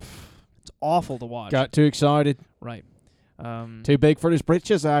bar. It's awful to watch. Got too excited. Right. Too big for his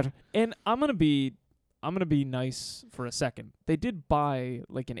britches out. And I'm gonna be nice for a second. They did buy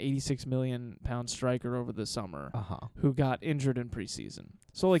like an £86 million striker over the summer who got injured in preseason.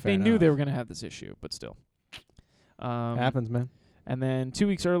 So like they knew they were gonna have this issue, but still. Happens, man. And then 2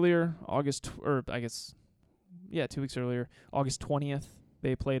 weeks earlier, August 20th,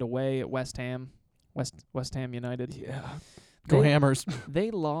 they played away at West Ham United. Yeah. Go Hammers.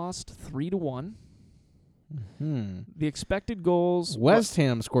 They lost 3-1. The expected goals. West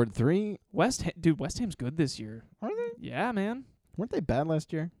Ham scored 3. West Ham's good this year. Are they? Yeah, man. Weren't they bad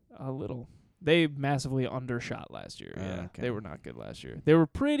last year? A little. They massively undershot last year. Yeah, okay. They were not good last year. They were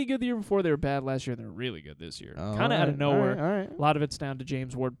pretty good the year before. They were bad last year. They're really good this year. Kind of out of nowhere. All right. A lot of it's down to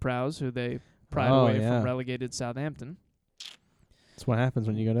James Ward-Prowse, who they pried away from relegated Southampton. That's what happens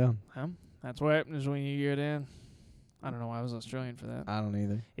when you go down. That's what happens when you go down. I don't know why I was Australian for that. I don't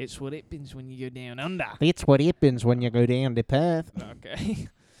either. It's what happens when you go down under. It's what happens when you go down to Perth. Okay.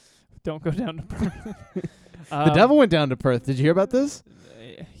 Don't go down to Perth. The devil went down to Perth. Did you hear about this?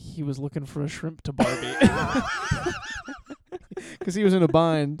 He was looking for a shrimp to Barbie. Because he was in a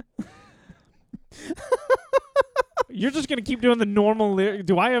bind. You're just going to keep doing the normal lyric.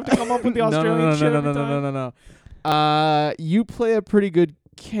 Do I have to come up with the Australian shit every time? No. You play a pretty good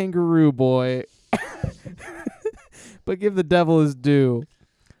kangaroo boy. But give the devil his due.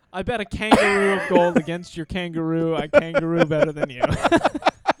 I bet a kangaroo of gold against your kangaroo. I kangaroo better than you.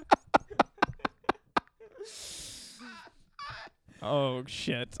 Oh,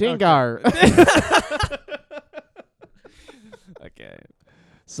 shit. Dingar. Okay.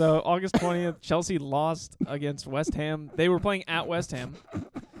 So August 20th, Chelsea lost against West Ham. They were playing at West Ham.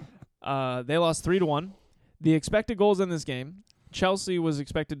 They lost 3-1. The expected goals in this game, Chelsea was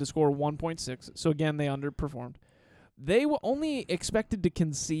expected to score 1.6. So again, they underperformed. They were only expected to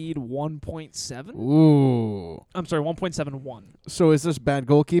concede 1.7. Ooh. I'm sorry, 1.71. So is this bad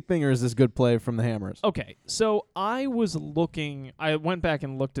goalkeeping or is this good play from the Hammers? Okay, so I went back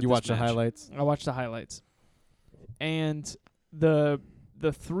and looked at You this watched the match. highlights? I watched the highlights. And the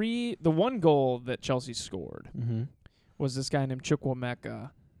one goal that Chelsea scored was this guy named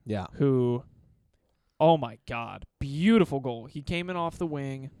Chukwuemeka. Yeah. Who, oh my God, beautiful goal. He came in off the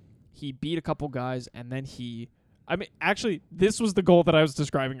wing, he beat a couple guys, and then actually, this was the goal that I was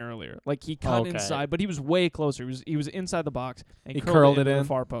describing earlier. Like, he cut inside, but he was way closer. He was inside the box, and he curled it in the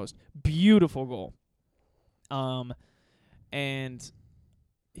far post. Beautiful goal. And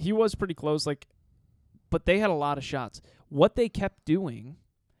he was pretty close, but they had a lot of shots. What they kept doing,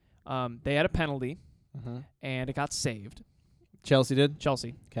 they had a penalty, and it got saved. Chelsea did?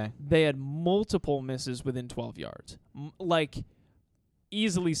 Chelsea. Okay. They had multiple misses within 12 yards.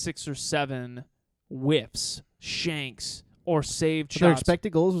 Easily 6 or 7 whiffs, shanks, or saved shots. Their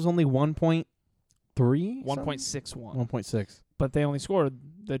expected goals was only 1.3? 1.61. 1.6. But they only scored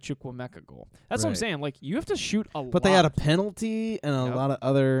the Chukwuemeka goal. That's what I'm saying. You have to shoot a lot. But they had a penalty and a lot of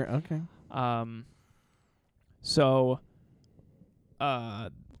other... Okay. So,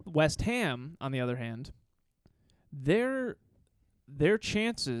 West Ham, on the other hand, their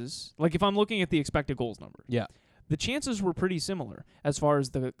chances, if I'm looking at the expected goals number, the chances were pretty similar as far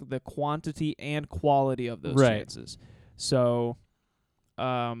as the quantity and quality of those chances. So,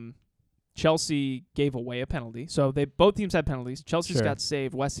 Chelsea gave away a penalty. So both teams had penalties. Chelsea's got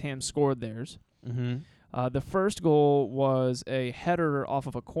saved. West Ham scored theirs. The first goal was a header off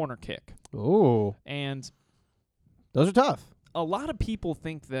of a corner kick. Ooh. And those are tough. A lot of people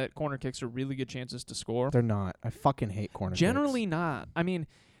think that corner kicks are really good chances to score. They're not. I fucking hate corner kicks. Generally not. I mean,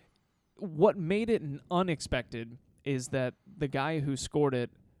 what made it unexpected is that the guy who scored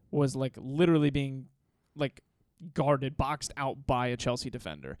it was literally being guarded, boxed out by a Chelsea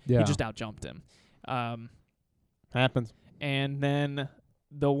defender. Yeah. He just outjumped him. Happens. And then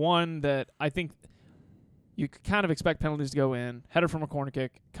the one that I think you could kind of expect penalties to go in, header from a corner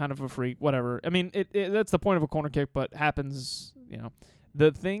kick, kind of a freak, whatever. I mean, that's the point of a corner kick, but happens,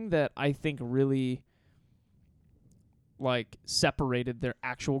 The thing that I think really separated their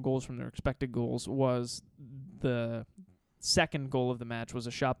actual goals from their expected goals was the second goal of the match was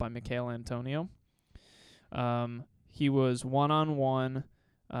a shot by Michail Antonio. He was one-on-one,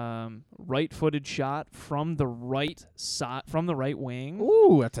 right-footed shot from the right side, from the right wing.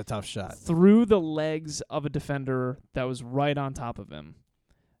 Ooh, that's a tough shot. Through the legs of a defender that was right on top of him,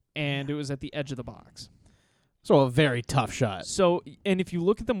 and it was at the edge of the box. So a very tough shot. So, and if you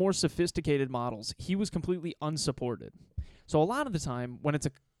look at the more sophisticated models, he was completely unsupported. So a lot of the time, when it's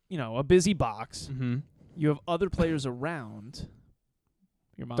a busy box, you have other players around.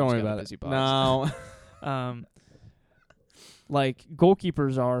 Your mom's Don't worry got about a busy it. box. No.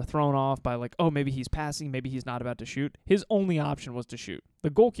 Goalkeepers are thrown off by maybe he's passing, maybe he's not about to shoot. His only option was to shoot.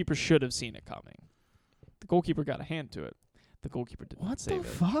 The goalkeeper should have seen it coming. The goalkeeper got a hand to it. The goalkeeper did not save it. What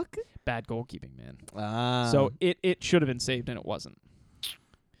the fuck? Bad goalkeeping, man. So it should have been saved and it wasn't.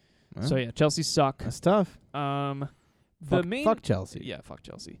 So yeah, Chelsea suck. That's tough. Fuck Chelsea. Yeah, fuck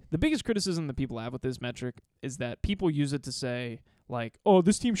Chelsea. The biggest criticism that people have with this metric is that people use it to say, oh,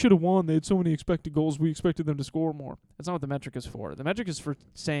 this team should have won. They had so many expected goals. We expected them to score more. That's not what the metric is for. The metric is for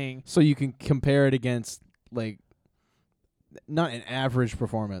saying... So you can compare it against, not an average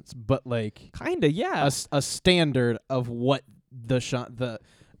performance, but, Kinda, yeah. A standard of what the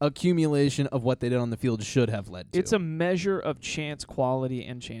accumulation of what they did on the field should have led to. It's a measure of chance quality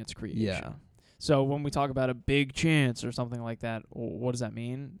and chance creation. Yeah. So when we talk about a big chance or something like that, what does that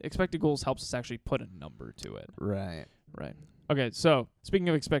mean? Expected goals helps us actually put a number to it. Right. Right. Okay, so speaking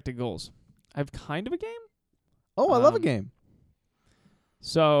of expected goals, I have kind of a game. Oh, I love a game.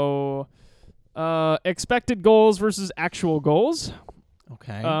 So, expected goals versus actual goals.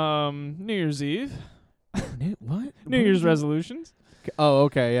 Okay. New Year's Eve. What? New Year's resolutions. Oh,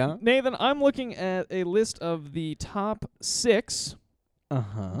 okay, yeah. Nathan, I'm looking at a list of the top 6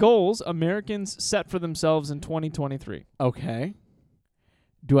 Uh-huh. goals Americans set for themselves in 2023. Okay.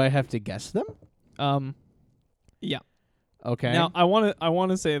 Do I have to guess them? Yeah. Okay. Now, I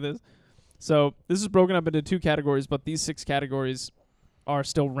want to say this. So, this is broken up into 2 categories, but these 6 categories are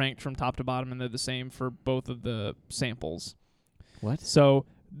still ranked from top to bottom, and they're the same for both of the samples. What? So,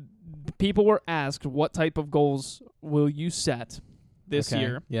 people were asked, what type of goals will you set this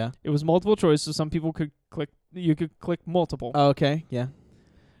year? Yeah. It was multiple choice, so some people could click. You could click multiple. Oh, okay, yeah.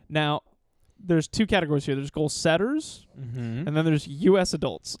 Now, there's two categories here. There's goal setters, Mm-hmm. and then there's U.S.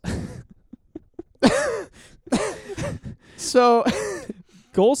 adults. So,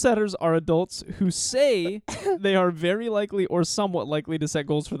 Goal setters are adults who say they are very likely or somewhat likely to set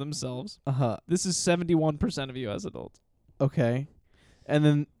goals for themselves. This is 71% of U.S. adults. Okay. And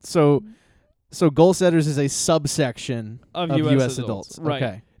then, so goal setters is a subsection Of of US U.S. adults, adults. right.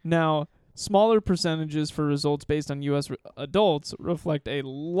 Okay. Now, smaller percentages for results based on U.S. Adults reflect a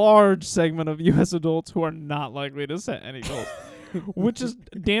large segment of U.S. adults who are not likely to set any goals, which is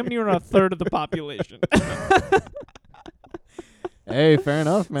damn near a third of the population. Hey, fair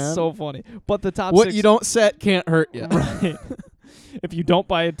enough, man. So funny. But the top what six... you don't set can't hurt you. Right. If you don't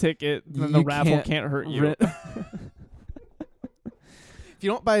buy a ticket, then the You raffle can't can't hurt you. If you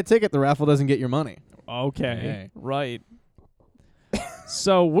don't buy a ticket, the raffle doesn't get your money. Okay. Hey. Right.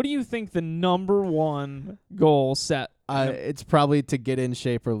 So, what do you think the number one goal set? It's probably to get in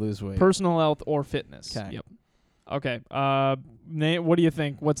shape or lose weight. Personal health or fitness. 'Kay. Yep. Okay. Nate, what do you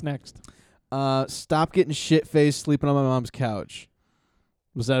think? What's next? Stop getting shit-faced sleeping on my mom's couch.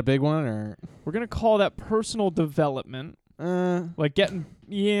 Was that a big one, or? We're going to call that personal development. Like getting...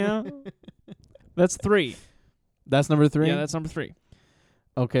 Yeah. That's 3. That's number 3? Yeah, that's number 3.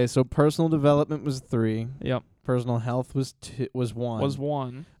 Okay, so personal development was 3. Yep. Personal health was 1. Was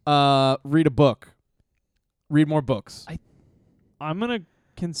 1. Read a book. Read more books. I'm going to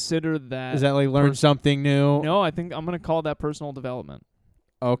consider that... Is that like learn something new? No, I think I'm going to call that personal development.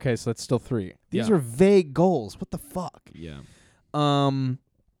 Okay, so that's still 3. These Yeah. are vague goals. What the fuck? Yeah.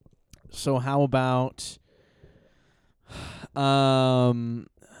 So how about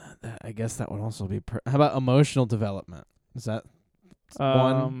I guess that would also be how about emotional development? Is that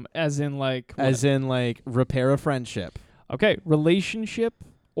one? As in like... what? As in like repair a friendship. Okay, relationship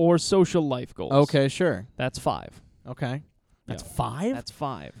or social life goals. Okay, sure. That's 5. Okay. That's Yeah. 5? That's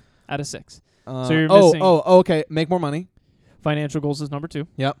 5 out of 6. So you're missing- okay. Make more money. Financial goals is number 2.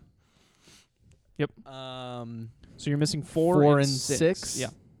 Yep. Yep. So you're missing 4 4 and and 6. Yeah.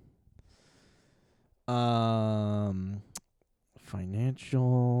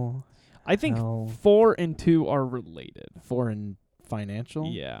 Financial. I think health, 4 and 2 are related. 4 and financial.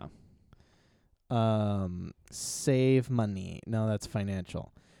 Yeah. Save money. No, that's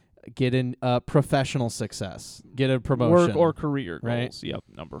financial. Get in professional success. Get a promotion. Work or career goals. Right. Yep,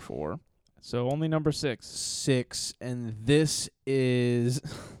 number 4. So only number 6. 6, and this is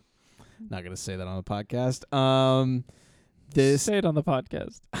not gonna say that on the podcast. This Say it on the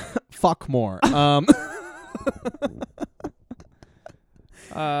podcast. fuck more. Kinda.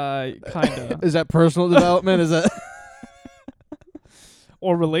 Is that personal development? Is that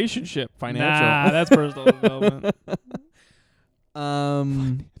Or relationship. Financial. Nah, that's personal development.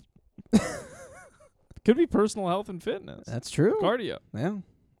 Could be personal health and fitness. That's true. Cardio. Yeah.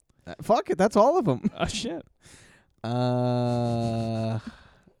 Fuck it. That's all of them. Shit. Jeez.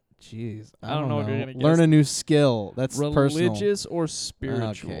 I don't know if you're gonna Learn guess. a new skill. That's personal. Religious or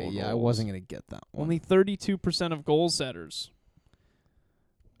spiritual. Okay. Yeah, I goals. wasn't gonna get that one. Only 32% of goal setters.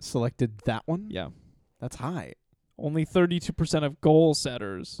 Selected that one. Yeah. That's high. Only 32% of goal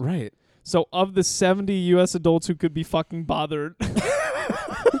setters. Right. So of the 70 U.S. adults who could be fucking bothered.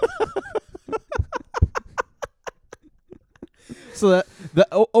 So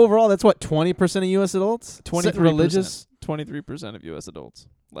overall, that's what 20% of U.S. adults. 23%. Religious. 23% of U.S. adults.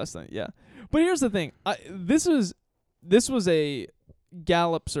 Less than, yeah. But here's the thing. This was a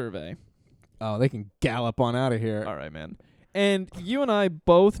Gallup survey. Oh, they can gallop on out of here. All right, man. And you and I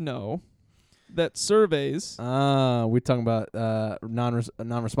both know that surveys... We're talking about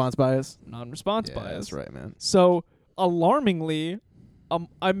non-response bias. Non-response Yeah, bias. that's right, man. So, alarmingly,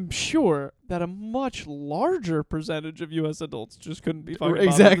 I'm sure that a much larger percentage of U.S. adults just couldn't be fucking bothered.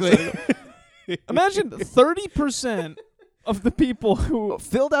 Exactly. Imagine 30% of the people who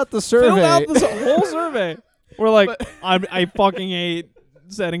Filled out the survey. filled out this whole survey were like, I fucking hate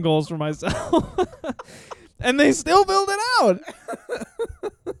setting goals for myself. And they still filled it out.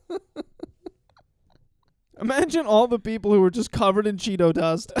 Imagine all the people who were just covered in Cheeto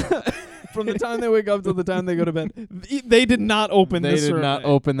dust from the time they wake up to the time they go to bed. They did not open this survey. They did not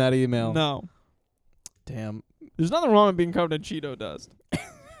open that email. No. Damn. There's nothing wrong with being covered in Cheeto dust.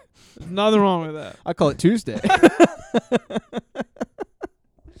 There's nothing wrong with that. I call it Tuesday.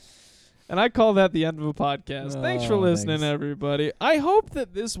 And I call that the end of a podcast. Thanks for listening, thanks. everybody. I hope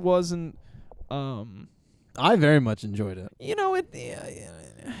that this wasn't... I very much enjoyed it. You know,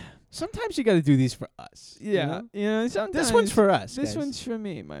 Sometimes you got to do these for us. yeah. You know, sometimes This one's for us. This guys. one's for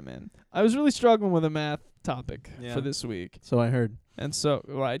me, my man. I was really struggling with a math topic Yeah. for this week. So I heard. And so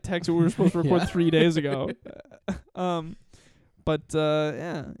I texted we were supposed to record Yeah. 3 days ago. But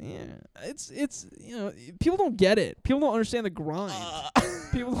yeah, it's people don't get it. People don't understand the grind.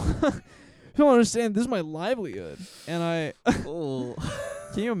 People don't understand this is my livelihood, and I.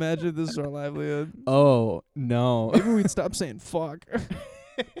 Can you imagine if this is our livelihood? Oh no! Maybe we'd stop saying fuck.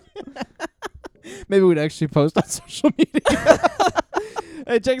 Maybe we'd actually post on social media.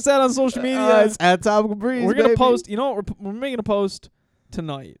 Hey, check us out on social media. It's at Topical Breeze. We're gonna baby. post. You know what? We're making a post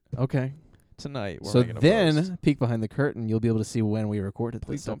tonight. Okay. Tonight. We're So making a then, post. peek behind the curtain. You'll be able to see when we recorded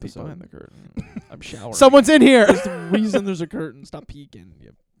Please this don't peek episode. behind the curtain. I'm showering. Someone's in here. There's the reason there's a curtain. Stop peeking,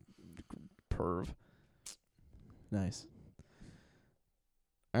 you perv. Nice.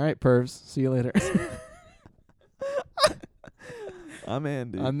 All right, pervs. See you later. I'm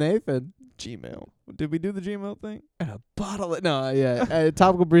Andy. I'm Nathan. Gmail. Did we do the Gmail thing? A bottle of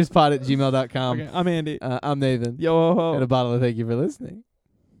topicalbreezepod@gmail.com. Okay, I'm Andy. I'm Nathan. Yo ho ho. And a bottle of thank you for listening.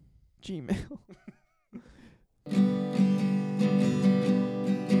 Gmail.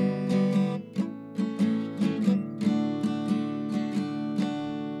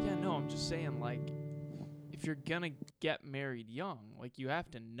 Yeah, no, I'm just saying, like, if you're gonna get married young, like, you have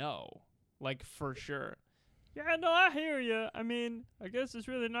to know, like, for sure. Yeah, no, I hear you. I mean, I guess it's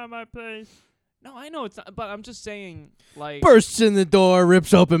really not my place. No, I know it's not, but I'm just saying, like, Bursts in the door,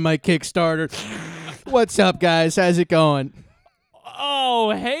 rips open my Kickstarter. What's up, guys? How's it going? oh,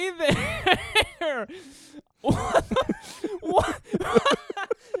 hey there. What? What?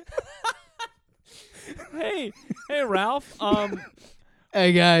 hey, Ralph.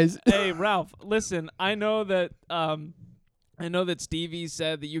 Hey, guys. Hey, Ralph. Listen, I know that Stevie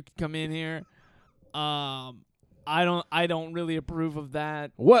said that you could come in here. I don't really approve of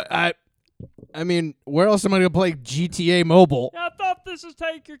that. What? I mean, where else am I going to play GTA Mobile? I thought this is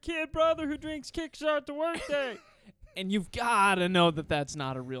take your kid brother who drinks Kickstart to work day. And you've got to know that that's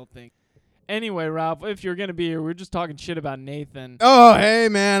not a real thing. Anyway, Ralph, if you're going to be here, we're just talking shit about Nathan. Oh, hey,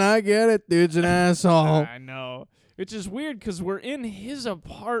 man, I get it. Dude's an asshole. I know. Which is weird because we're in his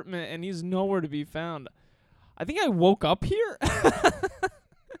apartment and he's nowhere to be found. I think I woke up here.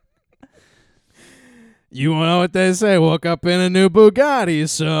 You know what they say, woke up in a new Bugatti,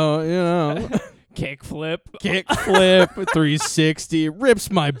 so, you know. Kickflip. Kickflip, 360, rips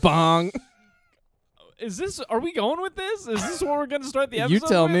my bong. Are we going with this? Is this what we're going to start the episode You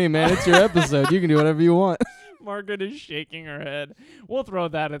tell with? me, man. It's your episode. You can do whatever you want. Margaret is shaking her head. We'll throw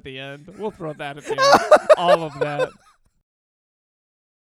that at the end. All of that.